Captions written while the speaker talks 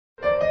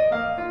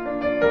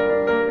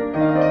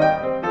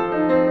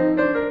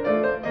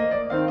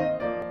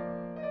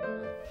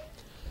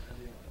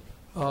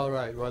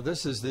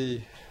this is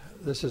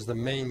the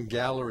main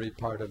gallery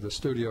part of the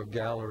studio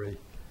gallery,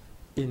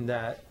 in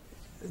that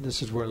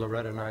this is where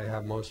Loretta and I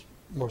have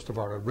most of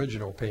our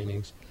original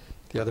paintings.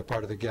 The other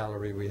part of the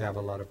gallery, we have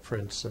a lot of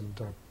prints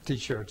and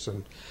T-shirts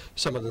and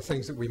some of the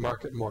things that we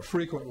market more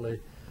frequently.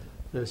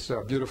 This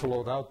beautiful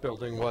old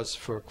outbuilding was,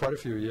 for quite a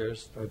few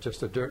years,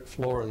 just a dirt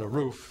floor and a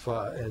roof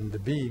and the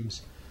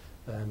beams,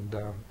 and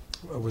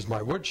it was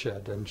my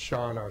woodshed. And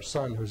Sean, our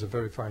son, who's a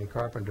very fine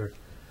carpenter,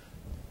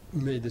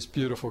 made this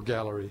beautiful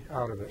gallery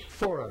out of it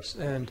for us.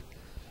 And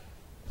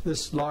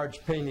this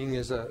large painting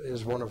is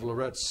one of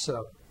Lorette's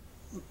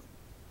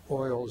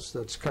oils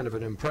that's kind of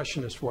an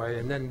impressionist way.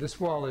 And then this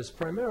wall is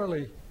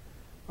primarily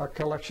a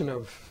collection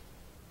of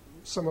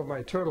some of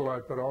my turtle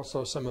art, but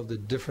also some of the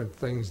different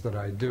things that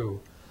I do.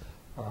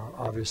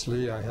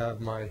 Obviously, I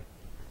have my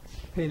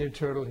painted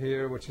turtle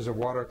here, which is a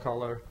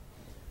watercolor.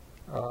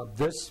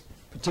 This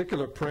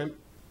particular print,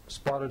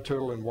 Spotted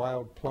Turtle and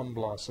Wild Plum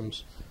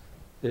Blossoms,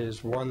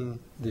 is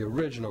the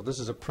original. This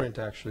is a print,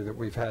 actually, that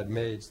we've had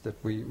made that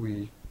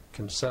we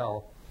can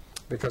sell,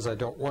 because I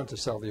don't want to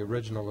sell the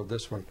original of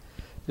this one.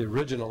 The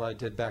original I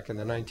did back in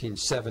the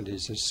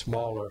 1970s is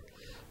smaller,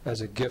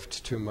 as a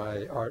gift to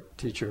my art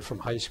teacher from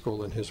high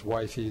school and his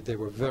wife. They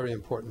were very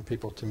important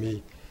people to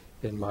me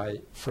in my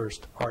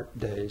first art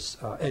days,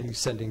 and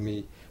sending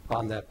me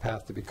on that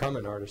path to become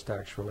an artist,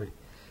 actually.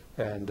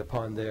 And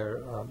upon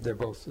they're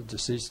both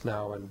deceased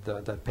now, and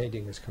that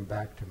painting has come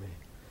back to me.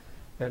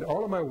 And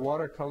all of my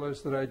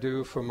watercolors that I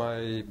do for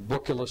my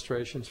book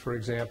illustrations, for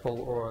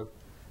example, or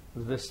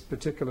this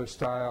particular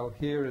style,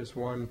 here is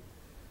one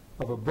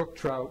of a brook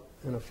trout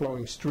in a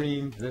flowing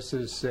stream. This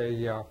is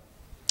a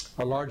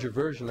larger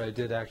version I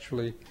did,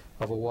 actually,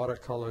 of a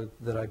watercolor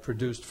that I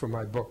produced for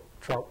my book,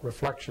 Trout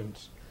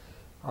Reflections.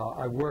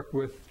 I work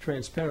with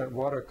transparent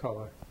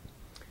watercolor.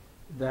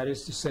 That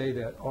is to say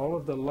that all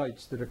of the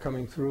lights that are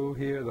coming through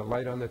here, the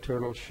light on the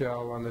turtle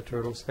shell, on the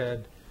turtle's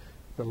head,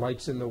 the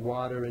lights in the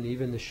water, and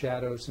even the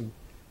shadows and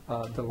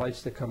the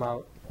lights that come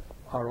out,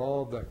 are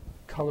all the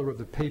color of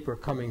the paper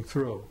coming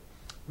through.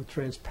 With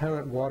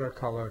transparent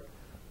watercolor,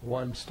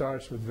 one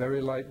starts with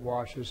very light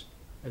washes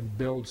and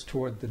builds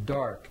toward the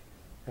dark.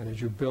 And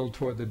as you build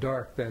toward the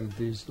dark, then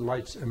these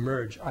lights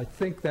emerge. I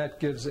think it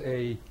gives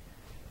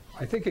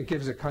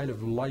a kind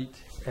of light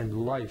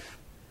and life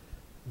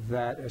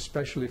that,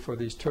 especially for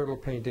these turtle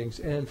paintings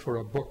and for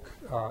a book,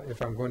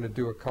 if I'm going to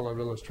do a color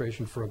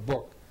illustration for a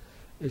book,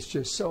 it's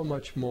just so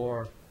much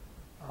more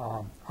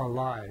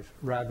alive,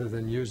 rather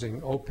than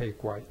using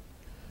opaque white.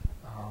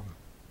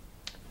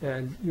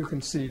 And you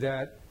can see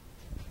that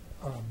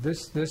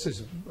this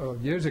is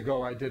years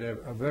ago I did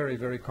a very,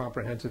 very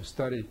comprehensive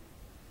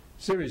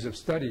series of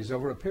studies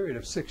over a period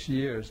of 6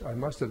 years. I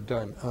must have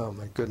done, oh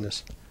my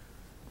goodness,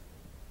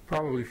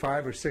 probably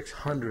 500 or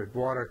 600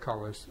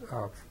 watercolors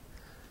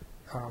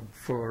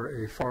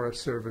for a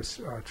Forest Service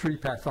tree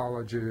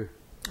pathologist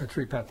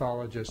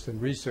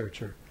and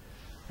researcher.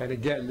 And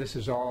again, this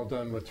is all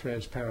done with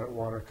transparent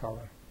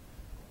watercolor.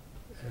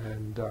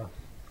 And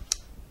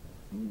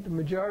the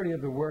majority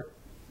of the work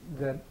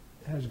that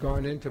has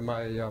gone into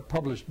my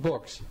published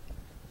books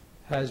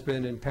has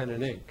been in pen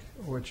and ink,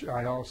 which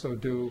I also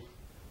do.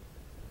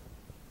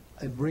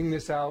 I bring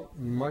this out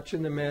much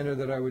in the manner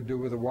that I would do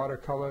with a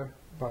watercolor,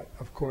 but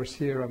of course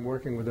here I'm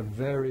working with a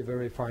very,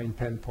 very fine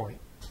pen point,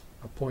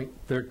 a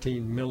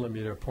 0.13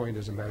 millimeter point,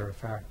 as a matter of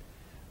fact.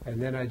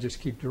 And then I just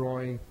keep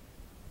drawing,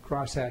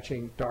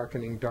 cross-hatching,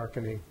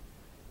 darkening,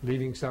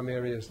 leaving some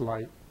areas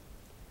light,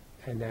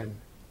 and then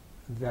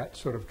that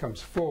sort of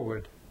comes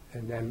forward,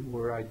 and then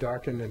where I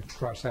darken and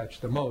cross-hatch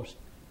the most,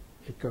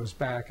 it goes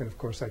back, and of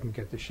course I can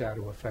get the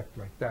shadow effect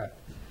like that.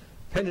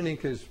 Pen and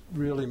ink is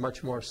really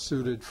much more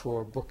suited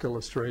for book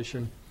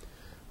illustration.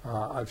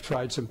 I've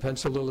tried some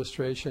pencil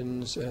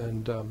illustrations,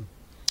 and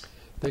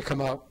they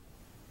come out,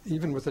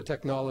 even with the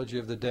technology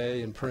of the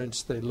day and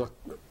prints, they look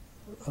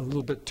a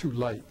little bit too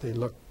light. They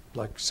look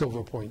like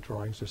silver point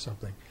drawings or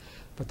something.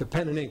 But the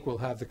pen and ink will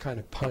have the kind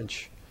of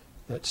punch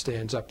that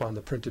stands up on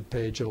the printed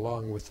page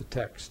along with the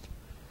text.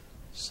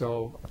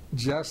 So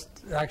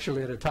just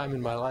actually at a time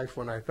in my life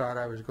when I thought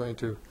I was going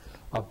to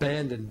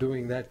abandon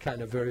doing that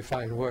kind of very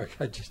fine work,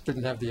 I just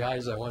didn't have the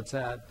eyes I once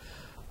had,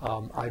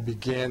 I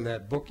began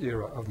that book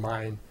era of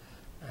mine,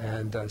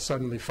 and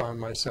suddenly found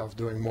myself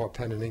doing more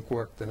pen and ink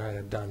work than I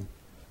had done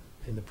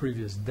in the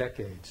previous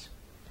decades.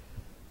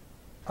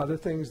 Other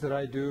things that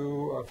I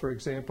do, for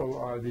example,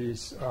 are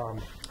these,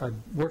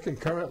 I'm working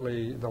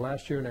currently, the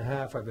last year and a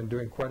half, I've been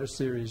doing quite a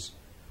series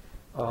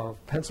of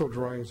pencil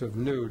drawings of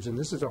nudes, and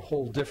this is a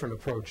whole different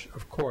approach,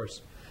 of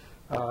course.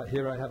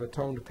 Here I have a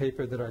toned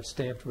paper that I've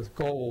stamped with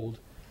gold,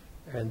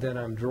 and then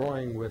I'm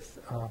drawing with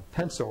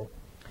pencil,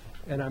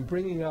 and I'm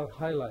bringing out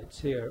highlights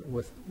here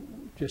with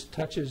just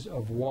touches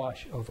of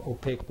wash of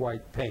opaque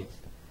white paint.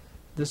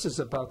 This is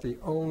about the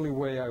only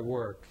way I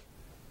work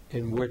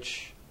in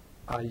which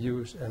I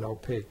use an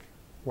opaque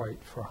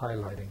white for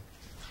highlighting.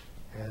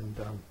 And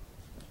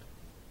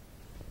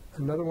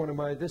another one of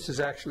my, this is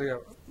actually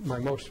my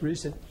most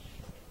recent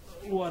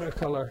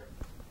watercolor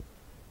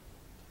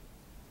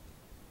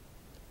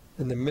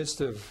in the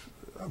midst of,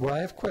 well, I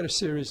have quite a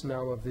series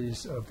now of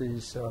these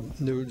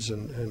nudes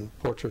and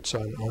portraits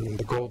on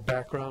the gold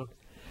background.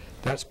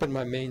 That's been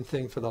my main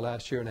thing for the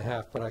last year and a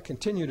half, but I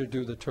continue to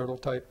do the turtle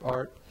type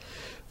art.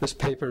 This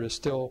paper is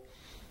still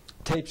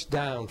tapes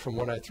down from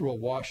when I threw a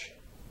wash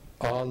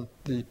on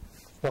the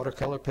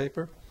watercolor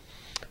paper.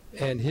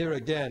 And here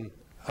again,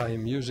 I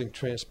am using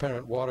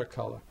transparent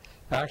watercolor.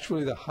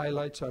 Actually, the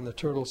highlights on the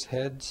turtles'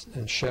 heads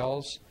and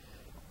shells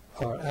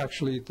are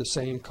actually the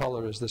same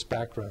color as this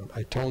background.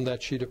 I toned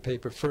that sheet of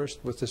paper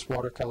first with this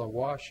watercolor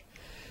wash,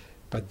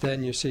 but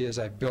then you see as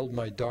I build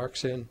my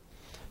darks in,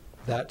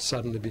 that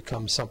suddenly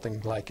becomes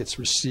something like it's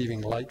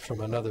receiving light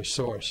from another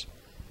source.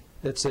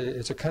 It's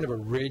a kind of a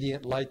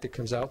radiant light that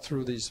comes out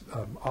through these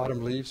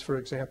autumn leaves, for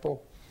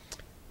example,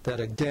 that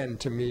again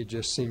to me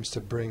just seems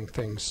to bring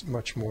things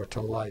much more to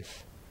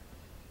life.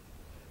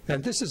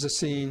 And this is a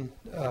scene,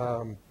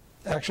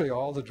 actually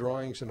all the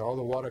drawings and all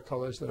the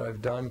watercolors that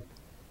I've done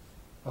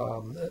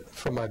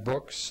for my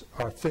books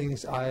are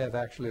things I have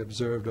actually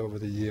observed over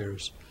the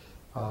years.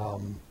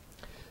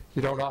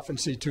 You don't often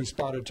see two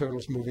spotted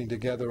turtles moving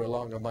together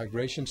along a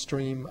migration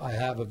stream. I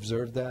have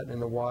observed that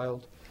in the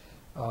wild.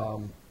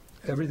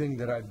 Everything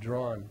that I've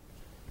drawn,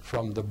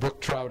 from the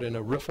brook trout in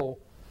a riffle,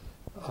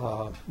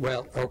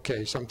 well,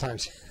 okay,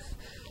 sometimes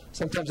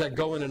I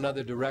go in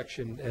another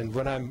direction, and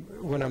when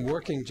I'm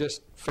working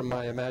just from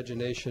my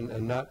imagination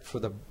and not for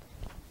the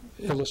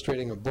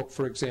illustrating a book,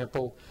 for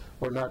example,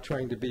 or not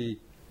trying to be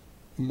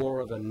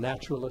more of a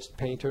naturalist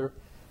painter,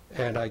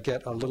 and I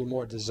get a little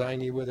more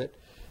designy with it.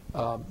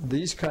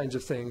 These kinds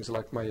of things,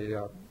 like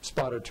my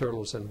spotted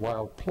turtles and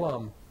wild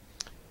plum,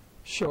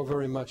 show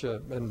very much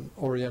an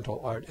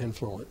Oriental art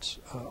influence.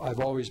 I've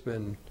always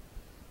been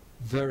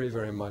very,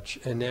 very much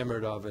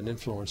enamored of and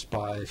influenced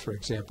by, for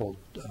example,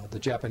 the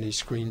Japanese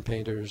screen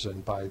painters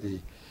and by the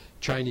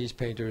Chinese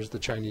painters, the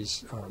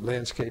Chinese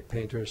landscape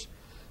painters.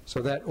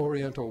 So that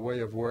Oriental way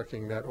of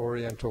working, that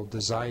Oriental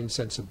design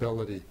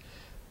sensibility,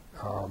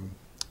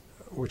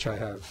 which I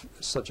have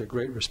such a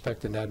great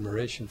respect and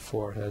admiration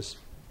for, has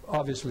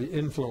obviously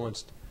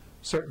influenced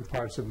certain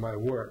parts of my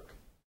work.